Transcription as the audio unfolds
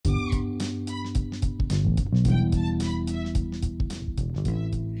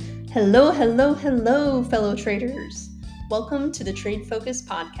Hello, hello, hello, fellow traders. Welcome to the Trade Focus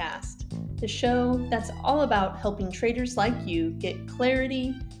Podcast, the show that's all about helping traders like you get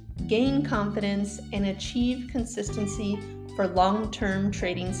clarity, gain confidence, and achieve consistency for long-term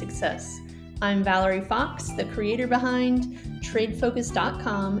trading success. I'm Valerie Fox, the creator behind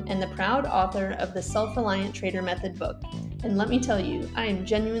TradeFocus.com and the proud author of the Self-Reliant Trader Method book. And let me tell you, I am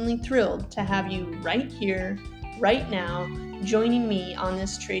genuinely thrilled to have you right here, right now, joining me on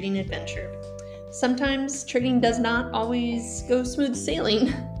this trading adventure. Sometimes trading does not always go smooth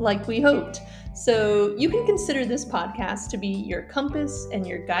sailing like we hoped. So you can consider this podcast to be your compass and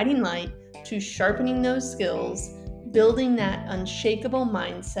your guiding light to sharpening those skills, building that unshakable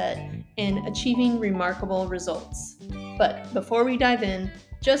mindset, and achieving remarkable results. But before we dive in,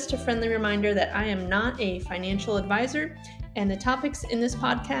 just a friendly reminder that I am not a financial advisor, and the topics in this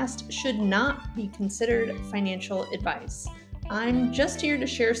podcast should not be considered financial advice. I'm just here to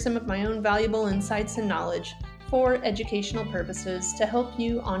share some of my own valuable insights and knowledge for educational purposes to help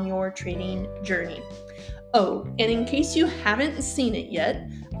you on your trading journey. Oh, and in case you haven't seen it yet,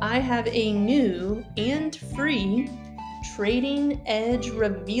 I have a new and free Trading Edge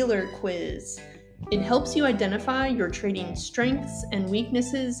Revealer quiz. It helps you identify your trading strengths and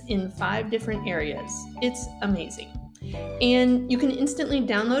weaknesses in 5 different areas. It's amazing. And you can instantly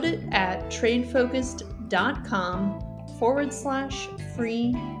download it at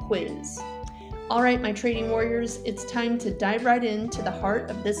tradefocused.com/free quiz. All right, my trading warriors, it's time to dive right into the heart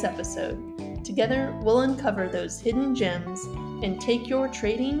of this episode. Together, we'll uncover those hidden gems and take your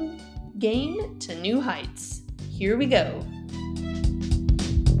trading game to new heights. Here we go.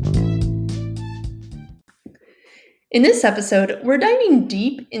 In this episode, we're diving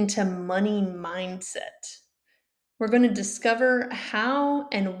deep into money mindset. We're going to discover how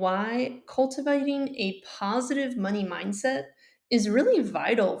and why cultivating a positive money mindset is really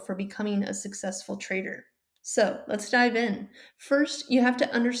vital for becoming a successful trader. So let's dive in. First, you have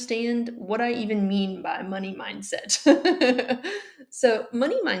to understand what I even mean by money mindset. So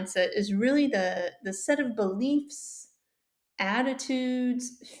money mindset is really the set of beliefs,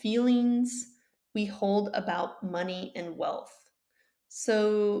 attitudes, feelings we hold about money and wealth.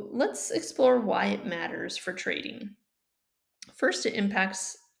 So let's explore why it matters for trading. First, it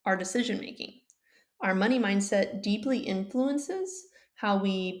impacts our decision making. Our money mindset deeply influences how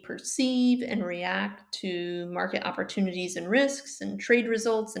we perceive and react to market opportunities and risks and trade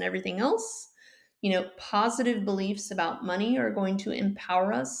results and everything else. Positive beliefs about money are going to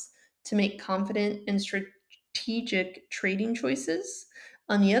empower us to make confident and strategic trading choices.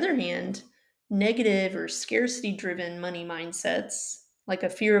 On the other hand, negative or scarcity driven money mindsets, like a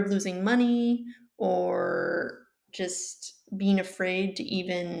fear of losing money or just being afraid to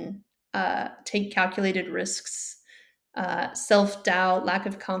even take calculated risks, self-doubt, lack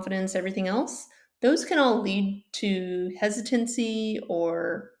of confidence, everything else, those can all lead to hesitancy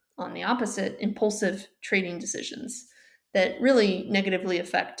or, on the opposite, impulsive trading decisions that really negatively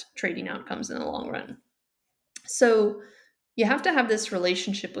affect trading outcomes in the long run. So you have to have this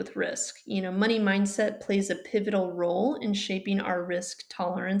relationship with risk. Money mindset plays a pivotal role in shaping our risk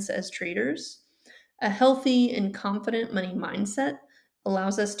tolerance as traders. A healthy and confident money mindset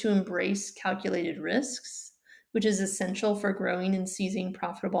allows us to embrace calculated risks, which is essential for growing and seizing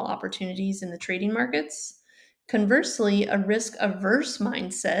profitable opportunities in the trading markets. Conversely, a risk-averse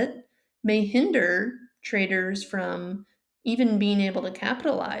mindset may hinder traders from even being able to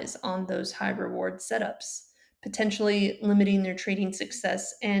capitalize on those high-reward setups, potentially limiting their trading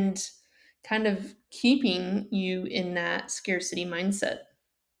success and kind of keeping you in that scarcity mindset.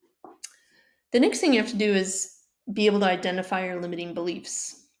 The next thing you have to do is be able to identify your limiting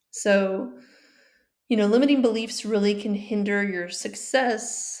beliefs. So, limiting beliefs really can hinder your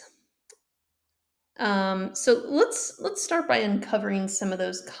success. So let's start by uncovering some of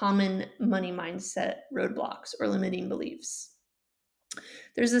those common money mindset roadblocks or limiting beliefs.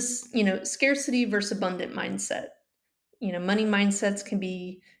 There's this, scarcity versus abundant mindset. Money mindsets can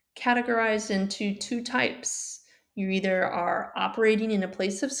be categorized into 2 types. You either are operating in a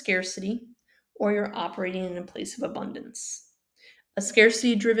place of scarcity or you're operating in a place of abundance. A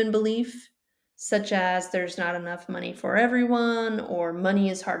scarcity-driven belief, such as there's not enough money for everyone, or money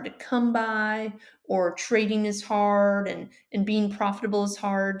is hard to come by, or trading is hard and being profitable is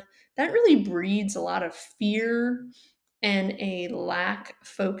hard, that really breeds a lot of fear and a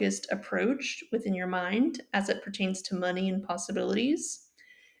lack-focused approach within your mind as it pertains to money and possibilities.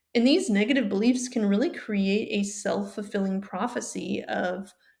 And these negative beliefs can really create a self-fulfilling prophecy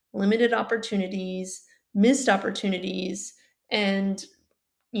of limited opportunities, missed opportunities, and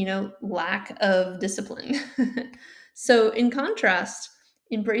lack of discipline. So in contrast,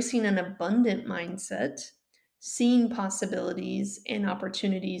 Embracing an abundant mindset, seeing possibilities and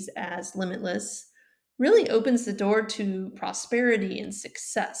opportunities as limitless, really opens the door to prosperity and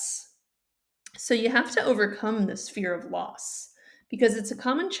success. So you have to overcome this fear of loss because it's a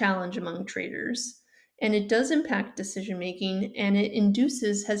common challenge among traders and it does impact decision making and it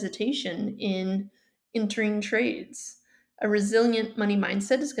induces hesitation in entering trades. A resilient money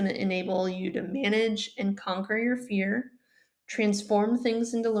mindset is going to enable you to manage and conquer your fear, transform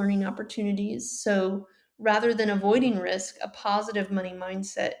things into learning opportunities. So rather than avoiding risk, a positive money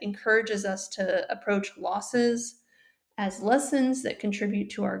mindset encourages us to approach losses as lessons that contribute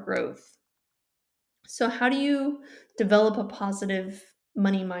to our growth. So, how do you develop a positive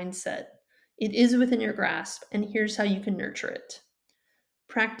money mindset? It is within your grasp, and here's how you can nurture it.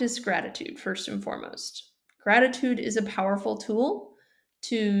 Practice gratitude first and foremost. Gratitude is a powerful tool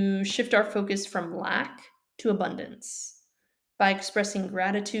to shift our focus from lack to abundance. By expressing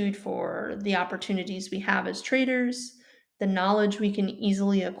gratitude for the opportunities we have as traders, the knowledge we can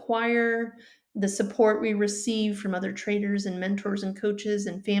easily acquire, the support we receive from other traders and mentors and coaches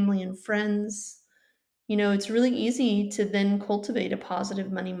and family and friends, it's really easy to then cultivate a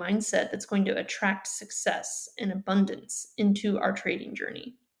positive money mindset that's going to attract success and abundance into our trading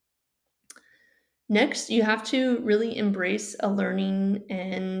journey. Next, you have to really embrace a learning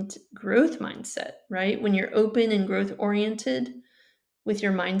and growth mindset, right? When you're open and growth oriented with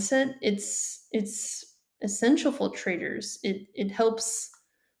your mindset, it's essential for traders. It helps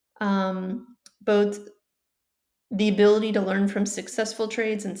both the ability to learn from successful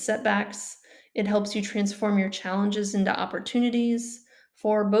trades and setbacks. It helps you transform your challenges into opportunities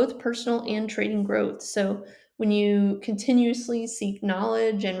for both personal and trading growth. So, when you continuously seek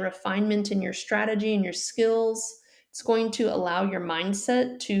knowledge and refinement in your strategy and your skills, it's going to allow your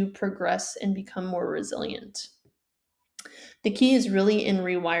mindset to progress and become more resilient. The key is really in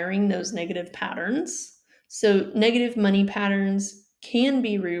rewiring those negative patterns. So, negative money patterns can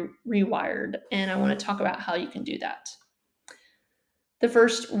be rewired, and I want to talk about how you can do that. The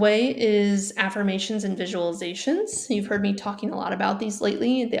first way is affirmations and visualizations. You've heard me talking a lot about these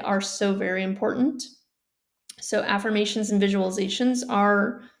lately. They are so very important. So, affirmations and visualizations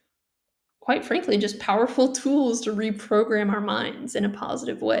are, quite frankly, just powerful tools to reprogram our minds in a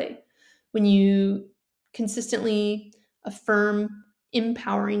positive way. When you consistently affirm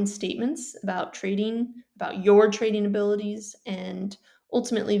empowering statements about trading, about your trading abilities, and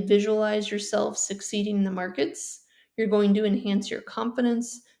ultimately visualize yourself succeeding in the markets, you're going to enhance your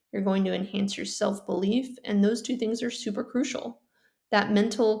confidence, you're going to enhance your self belief, and those two things are super crucial. That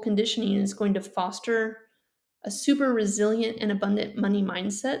mental conditioning is going to foster a super resilient and abundant money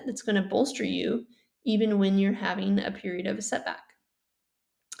mindset that's going to bolster you even when you're having a period of a setback.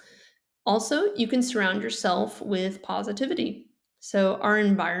 Also, you can surround yourself with positivity. So, our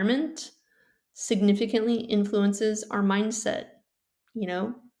environment significantly influences our mindset. You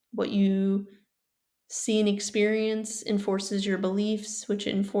know, what you see and experience enforces your beliefs, which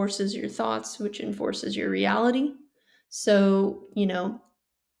enforces your thoughts, which enforces your reality. So,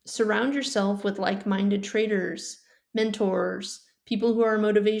 surround yourself with like minded traders, mentors, people who are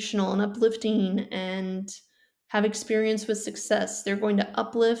motivational and uplifting and have experience with success. They're going to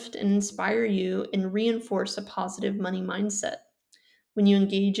uplift and inspire you and reinforce a positive money mindset. When you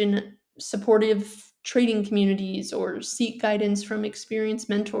engage in supportive trading communities or seek guidance from experienced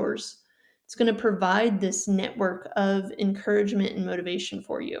mentors, it's going to provide this network of encouragement and motivation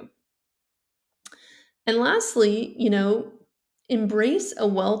for you. And lastly, embrace a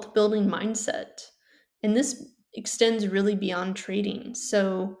wealth building mindset. And this extends really beyond trading.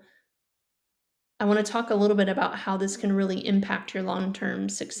 So, I want to talk a little bit about how this can really impact your long term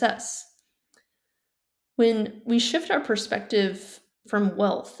success. When we shift our perspective from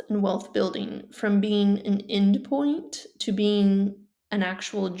wealth and wealth building, from being an end point to being an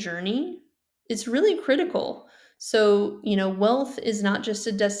actual journey, it's really critical. So, wealth is not just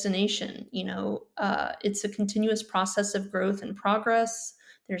a destination, it's a continuous process of growth and progress.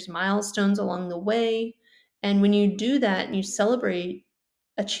 There's milestones along the way. And when you do that and you celebrate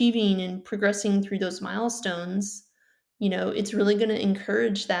achieving and progressing through those milestones, it's really going to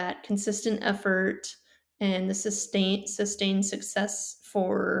encourage that consistent effort and the sustained success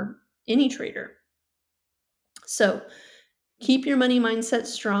for any trader. So, keep your money mindset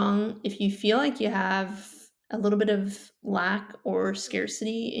strong. If you feel like you have a little bit of lack or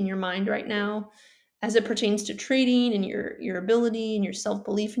scarcity in your mind right now, as it pertains to trading and your ability and your self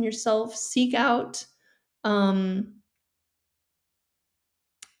belief in yourself, um,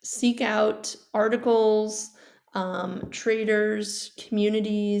 seek out articles, traders,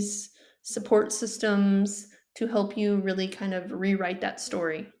 communities, support systems to help you really kind of rewrite that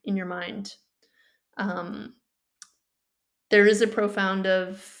story in your mind. Um, there is a profound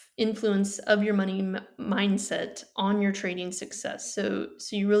influence of your money mindset on your trading success. So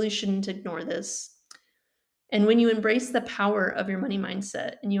you really shouldn't ignore this. And when you embrace the power of your money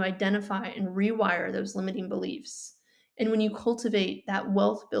mindset and you identify and rewire those limiting beliefs, and when you cultivate that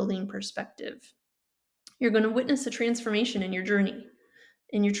wealth building perspective, you're going to witness a transformation in your journey,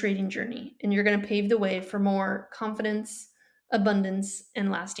 in your trading journey, and you're going to pave the way for more confidence, abundance, and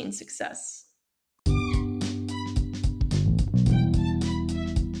lasting success.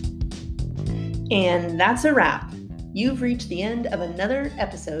 And that's a wrap. You've reached the end of another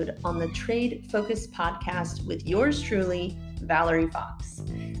episode on the Trade Focus podcast with yours truly, Valerie Fox.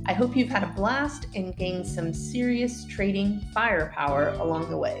 I hope you've had a blast and gained some serious trading firepower along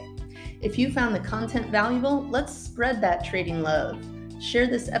the way. If you found the content valuable, let's spread that trading love. Share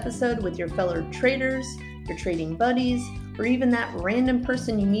this episode with your fellow traders, your trading buddies, or even that random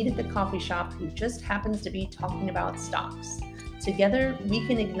person you meet at the coffee shop who just happens to be talking about stocks. Together, we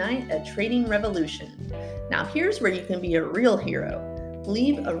can ignite a trading revolution. Now, here's where you can be a real hero.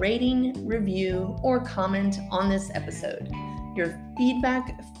 Leave a rating, review, or comment on this episode. Your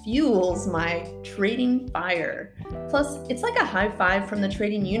feedback fuels my trading fire. Plus, it's like a high five from the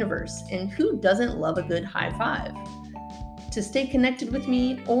trading universe, and who doesn't love a good high five? To stay connected with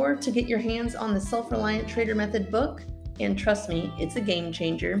me or to get your hands on the Self-Reliant Trader Method book, and trust me, it's a game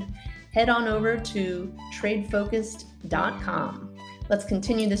changer, head on over to tradefocused.com. Let's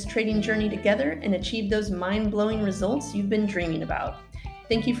continue this trading journey together and achieve those mind-blowing results you've been dreaming about.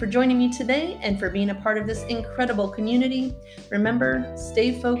 Thank you for joining me today and for being a part of this incredible community. Remember,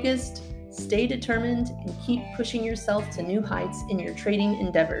 stay focused, stay determined, and keep pushing yourself to new heights in your trading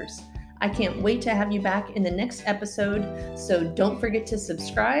endeavors. I can't wait to have you back in the next episode, so don't forget to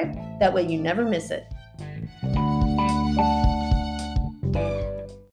subscribe. That way you never miss it.